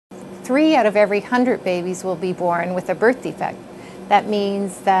3 out of every 100 babies will be born with a birth defect. That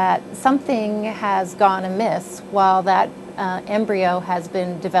means that something has gone amiss while that embryo has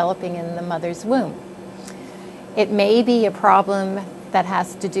been developing in the mother's womb. It may be a problem that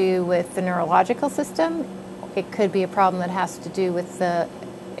has to do with the neurological system. It could be a problem that has to do with the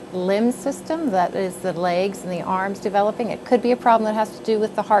limb system, that is the legs and the arms developing. It could be a problem that has to do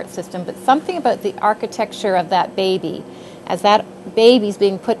with the heart system, but something about the architecture of that baby, as that baby's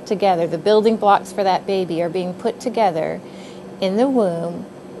being put together, the building blocks for that baby are being put together in the womb,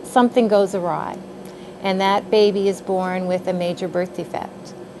 something goes awry, and that baby is born with a major birth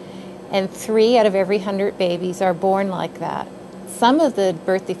defect. And 3 out of every 100 babies are born like that. Some of the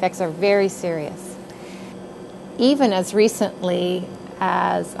birth defects are very serious. Even as recently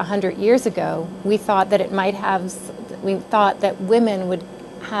as 100 years ago, we thought that women would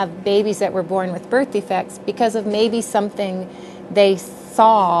have babies that were born with birth defects because of maybe something they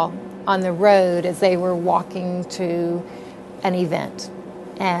saw on the road as they were walking to an event.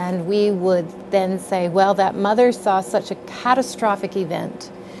 And we would then say, well, that mother saw such a catastrophic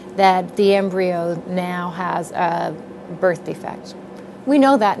event that the embryo now has a birth defect. We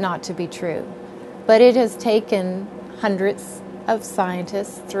know that not to be true, but it has taken hundreds of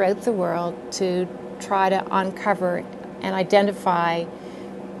scientists throughout the world to try to uncover and identify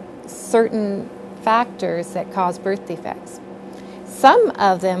certain factors that cause birth defects. Some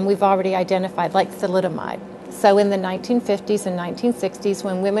of them we've already identified, like thalidomide. So in the 1950s and 1960s,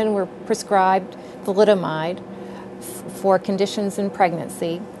 when women were prescribed thalidomide for conditions in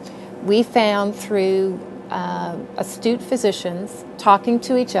pregnancy, we found through astute physicians talking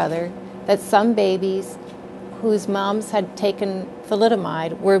to each other that some babies whose moms had taken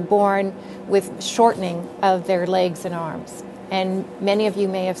thalidomide were born with shortening of their legs and arms. And many of you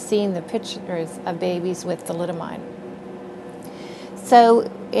may have seen the pictures of babies with thalidomide.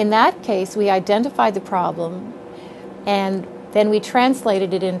 So in that case, we identified the problem, and then we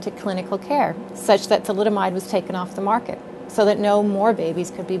translated it into clinical care, such that thalidomide was taken off the market, so that no more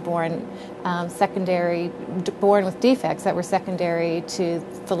babies could be born born with defects that were secondary to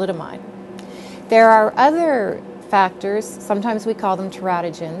thalidomide. There are other factors, sometimes we call them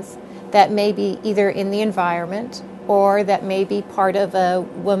teratogens, that may be either in the environment or that may be part of a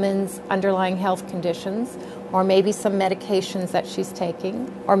woman's underlying health conditions, or maybe some medications that she's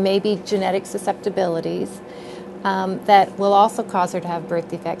taking, or maybe genetic susceptibilities that will also cause her to have birth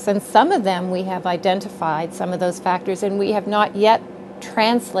defects. And some of them we have identified, some of those factors, and we have not yet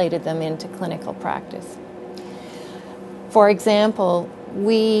translated them into clinical practice. For example,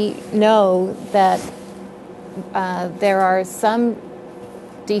 we know that there are some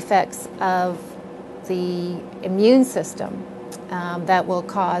defects of the immune system that will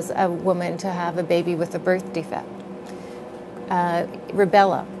cause a woman to have a baby with a birth defect.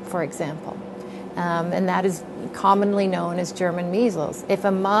 Rubella, for example, and that is commonly known as German measles. If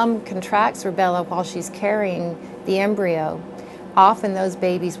a mom contracts rubella while she's carrying the embryo, often those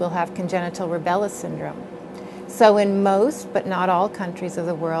babies will have congenital rubella syndrome. So in most, but not all countries of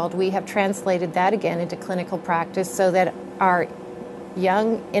the world, we have translated that again into clinical practice so that our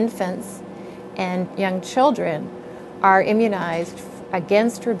young infants and young children are immunized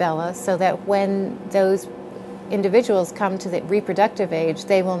against rubella, so that when those individuals come to the reproductive age,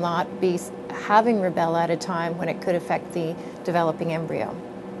 they will not be having rubella at a time when it could affect the developing embryo.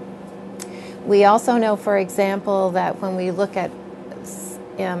 We also know, for example, that when we look at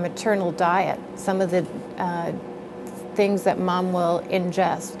maternal diet, some of the things that mom will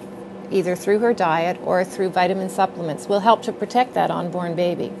ingest, either through her diet or through vitamin supplements, will help to protect that unborn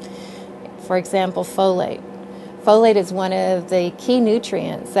baby. For example, folate. Folate is one of the key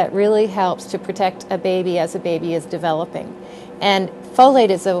nutrients that really helps to protect a baby as a baby is developing. And folate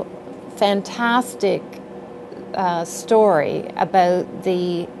is a fantastic story about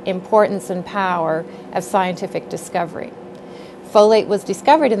the importance and power of scientific discovery. Folate was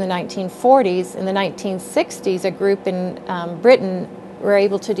discovered in the 1940s. In the 1960s, a group in Britain were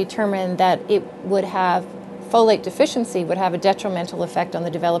able to determine that folate deficiency would have a detrimental effect on the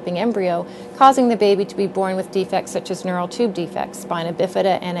developing embryo, causing the baby to be born with defects such as neural tube defects, spina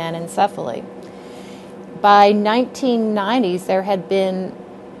bifida, and anencephaly. By 1990s, there had been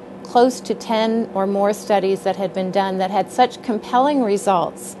close to 10 or more studies that had been done that had such compelling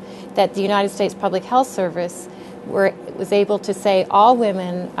results that the United States Public Health Service was able to say all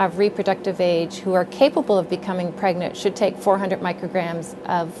women of reproductive age who are capable of becoming pregnant should take 400 micrograms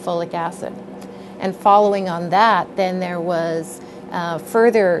of folic acid. And following on that, then there was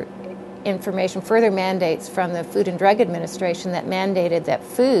further information, further mandates from the Food and Drug Administration that mandated that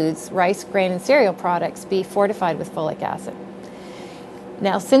foods, rice, grain, and cereal products be fortified with folic acid.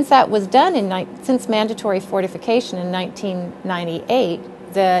 Now, since that was done since mandatory fortification in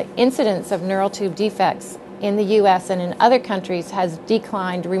 1998, the incidence of neural tube defects in the U.S. and in other countries has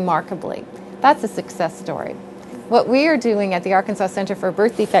declined remarkably. That's a success story. What we are doing at the Arkansas Center for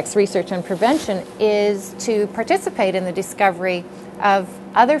Birth Defects Research and Prevention is to participate in the discovery of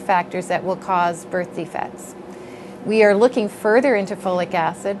other factors that will cause birth defects. We are looking further into folic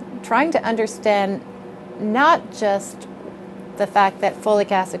acid, trying to understand not just the fact that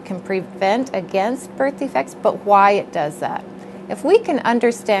folic acid can prevent against birth defects, but why it does that. If we can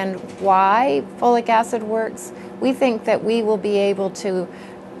understand why folic acid works, we think that we will be able to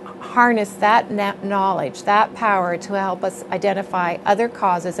harness that knowledge, that power to help us identify other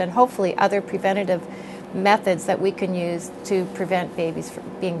causes and hopefully other preventative methods that we can use to prevent babies from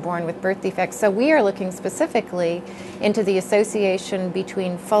being born with birth defects. So we are looking specifically into the association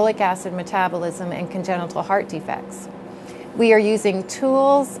between folic acid metabolism and congenital heart defects. We are using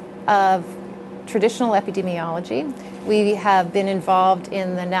tools of traditional epidemiology. We have been involved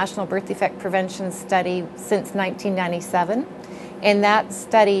in the National Birth Defect Prevention Study since 1997. In that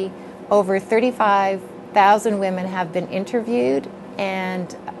study, over 35,000 women have been interviewed,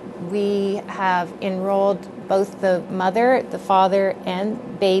 and we have enrolled both the mother, the father,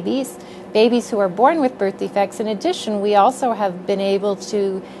 and babies who are born with birth defects. In addition, we also have been able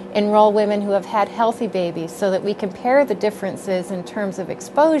to enroll women who have had healthy babies so that we compare the differences in terms of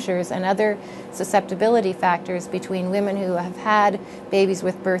exposures and other susceptibility factors between women who have had babies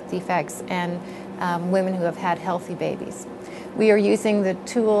with birth defects and women who have had healthy babies. We are using the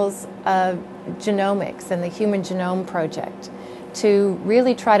tools of genomics and the Human Genome Project to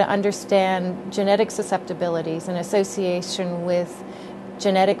really try to understand genetic susceptibilities in association with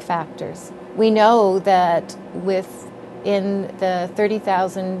genetic factors. We know that within the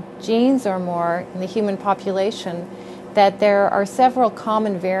 30,000 genes or more in the human population, that there are several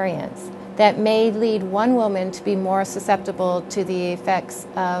common variants that may lead one woman to be more susceptible to the effects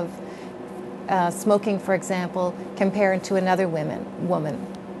of smoking, for example, compared to another woman.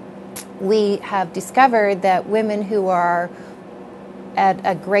 We have discovered that women who are at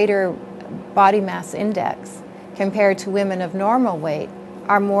a greater body mass index compared to women of normal weight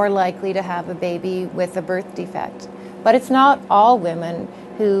are more likely to have a baby with a birth defect. But it's not all women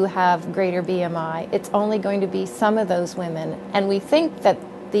who have greater BMI. It's only going to be some of those women. And we think that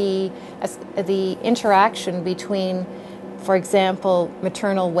the interaction between, for example,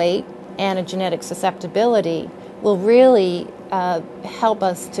 maternal weight and a genetic susceptibility will really help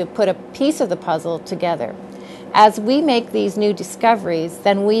us to put a piece of the puzzle together. As we make these new discoveries,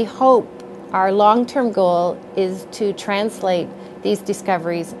 then we hope our long-term goal is to translate these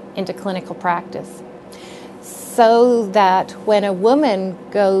discoveries into clinical practice, so that when a woman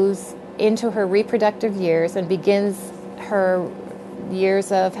goes into her reproductive years and begins her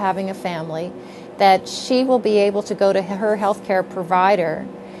years of having a family, that she will be able to go to her healthcare provider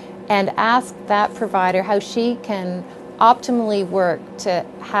and ask that provider how she can optimally work to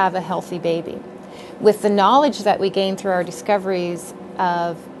have a healthy baby. With the knowledge that we gain through our discoveries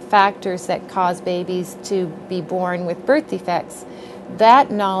of factors that cause babies to be born with birth defects, that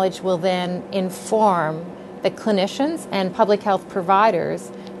knowledge will then inform the clinicians and public health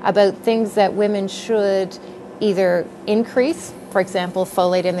providers about things that women should either increase, for example,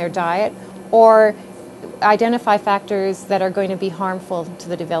 folate in their diet, or identify factors that are going to be harmful to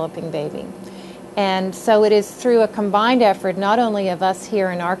the developing baby. And so it is through a combined effort, not only of us here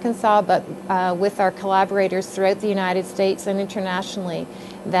in Arkansas, but with our collaborators throughout the United States and internationally,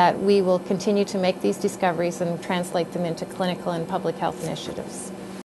 that we will continue to make these discoveries and translate them into clinical and public health initiatives.